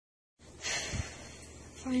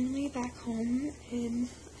finally back home, and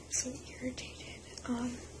I'm so irritated.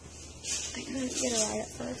 I couldn't get a ride at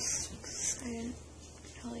first, because I didn't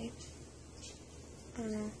really, I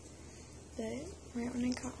don't know, but right when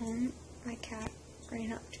I got home, my cat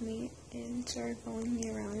ran up to me and started following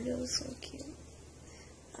me around. It was so cute.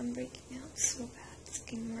 I'm breaking out so bad. It's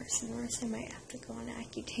getting worse and worse. I might have to go on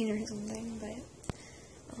Accutane or something, but,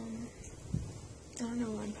 I don't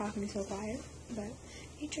know why I'm talking so quiet, but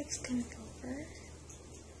Dietrich's gonna go over.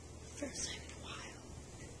 First time in a while.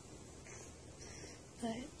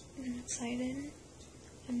 But I'm excited.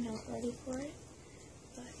 I'm not ready for it,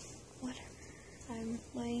 but whatever. I'm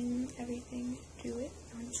letting everything do it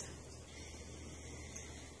on its own.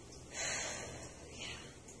 Yeah.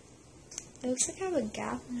 It looks like I have a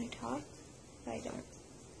gap when I talk, but I don't.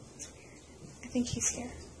 It's weird. I think he's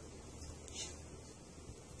here.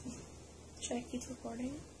 Should I keep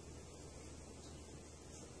recording?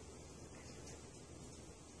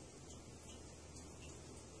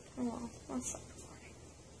 Oh well, I'll stop recording.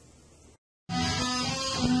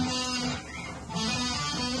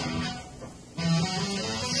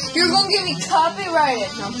 You're gonna get me copyrighted.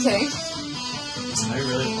 No, I'm kidding. Are you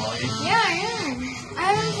really vlogging? Yeah, I am. I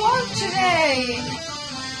haven't vlogged today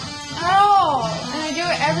at all, and I do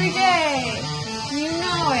it every day. You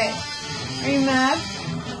know it. Are you mad?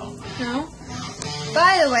 No?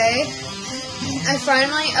 By the way, I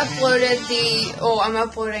finally uploaded I'm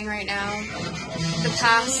uploading right now, the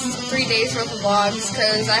past 3 days worth of vlogs,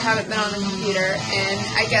 because I haven't been on the computer, and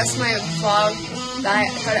I guess my vlog that I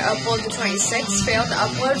had to upload the 26th failed to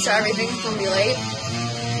upload, so everything's going to be late.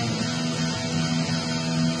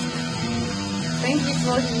 Thank you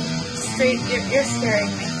for looking straight. You're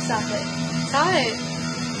scaring me. Stop it. Stop it.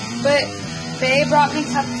 But they brought me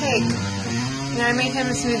cupcake. And I made him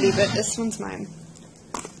a smoothie, but this one's mine.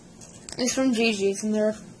 It's from Gigi's, and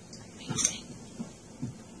they're amazing.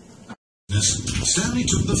 Stanley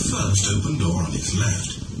took the first open door on his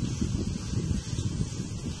left.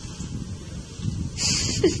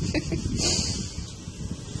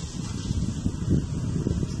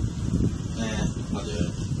 Yeah, I'll do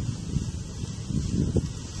it.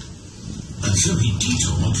 And so he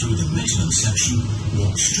detoured through the maintenance section,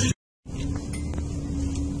 walked straight.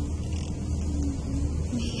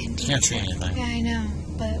 Can't see anything. Yeah, I know,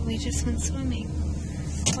 but we just went swimming.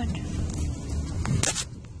 Wonderful.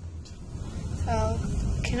 So,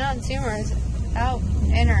 cannot zoomers out,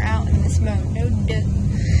 in or out in this mode. No duh.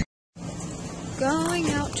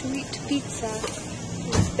 Going out to eat pizza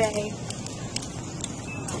with Bae.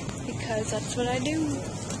 Because that's what I do.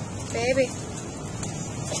 Baby.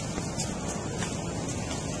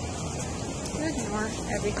 Ignore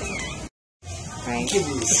everything. Right? Give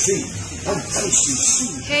me a seat.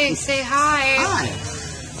 Hey, say hi. Hi.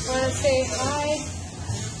 Wanna say hi,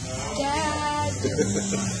 Dad?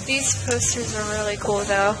 These posters are really cool,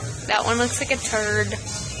 though. That one looks like a turd,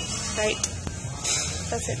 right?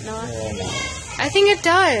 Does it not? I think it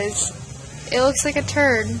does. It looks like a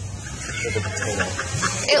turd. It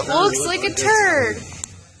looks like a turd.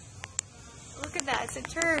 Look at that, it's a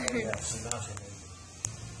turd.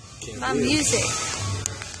 My music.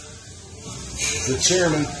 The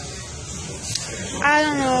chairman. I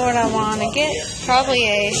don't know what I want to get. Probably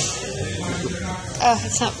a... Oh,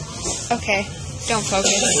 it's not... Okay, don't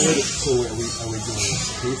focus. So are we doing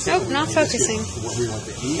pizza? Nope, not focusing. What we want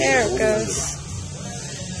to eat? There it goes.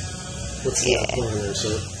 What's the plan there,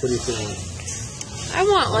 sir? What are you feeling? I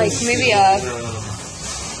want, like, maybe a...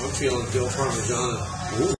 I'm feeling Dill Parmigiana.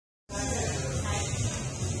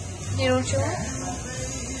 You know what you want?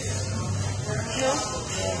 No?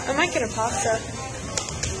 I might get a pasta.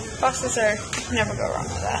 Pastas are... Never go wrong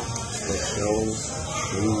with that.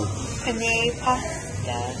 Penne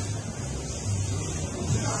pasta.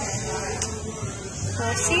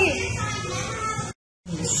 We'll see.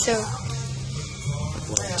 So,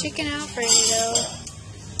 chicken Alfredo.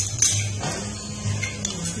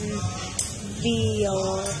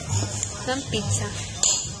 Veal. Some pizza.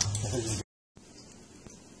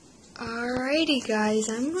 Alrighty guys,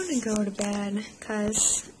 I'm going to go to bed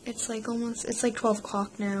because it's like 12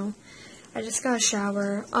 o'clock now. I just got a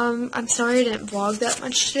shower. I'm sorry I didn't vlog that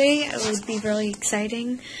much today. It would be really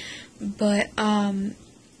exciting. But,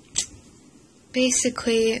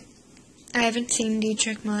 basically, I haven't seen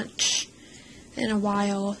Dietrich much in a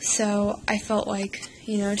while. So I felt like,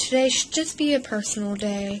 you know, today should just be a personal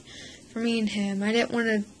day for me and him. I didn't want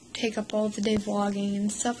to take up all the day vlogging and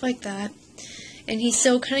stuff like that. And he's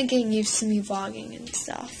still kind of getting used to me vlogging and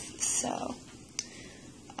stuff. So,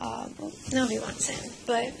 nobody wants him.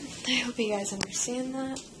 But I hope you guys understand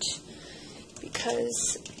that.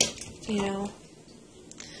 Because, you know,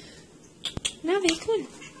 Navi, come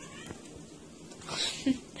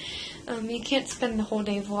on. You can't spend the whole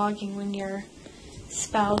day vlogging when your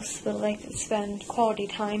spouse would like to spend quality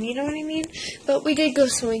time, you know what I mean? But we did go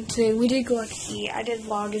swimming today. We did go out to eat. I did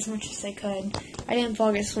vlog as much as I could. I didn't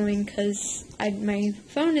vlog at swimming because my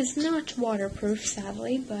phone is not waterproof,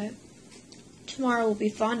 sadly, but tomorrow will be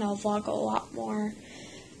fun. I'll vlog a lot more.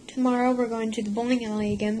 Tomorrow we're going to the bowling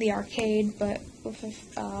alley again, the arcade, but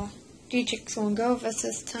if D-Chicks won't go with us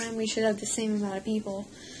this time, we should have the same amount of people.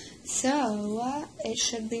 So, it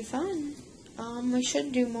should be fun. We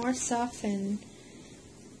should do more stuff, and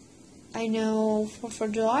I know 4th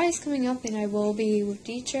of July is coming up, and I will be with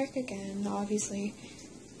D-Chick again. Obviously,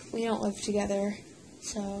 we don't live together,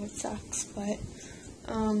 so it sucks, but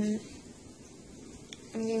I'm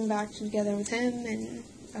getting back together with him,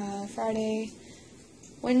 and Friday.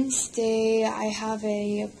 Wednesday, I have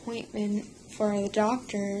a appointment for the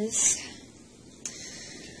doctors,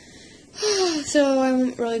 so I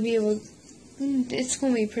won't really be able to, it's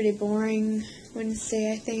going to be pretty boring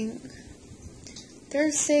Wednesday, I think.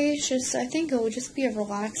 Thursday, I think it will just be a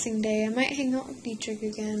relaxing day. I might hang out with Dietrich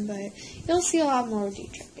again, but you'll see a lot more of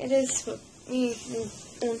Dietrich. It is,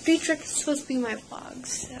 Dietrich is supposed to be my vlog,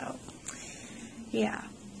 so, yeah.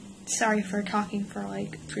 Sorry for talking for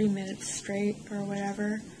like 3 minutes straight or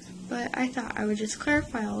whatever, but I thought I would just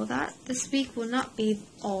clarify all of that. This week will not be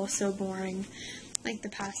all so boring like the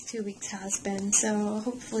past 2 weeks has been, so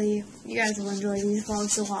hopefully you guys will enjoy these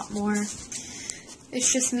vlogs a lot more.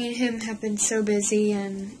 It's just me and him have been so busy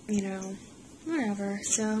and, you know, whatever,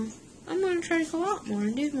 so I'm going to try to go out more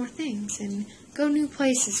and do more things and go new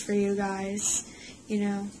places for you guys, you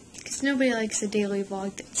know, because nobody likes a daily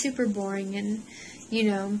vlog that's super boring and, you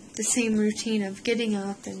know, the same routine of getting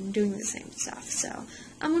up and doing the same stuff. So,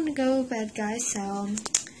 I'm going to go to bed, guys. So,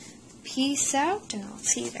 peace out, and I'll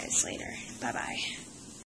see you guys later. Bye-bye.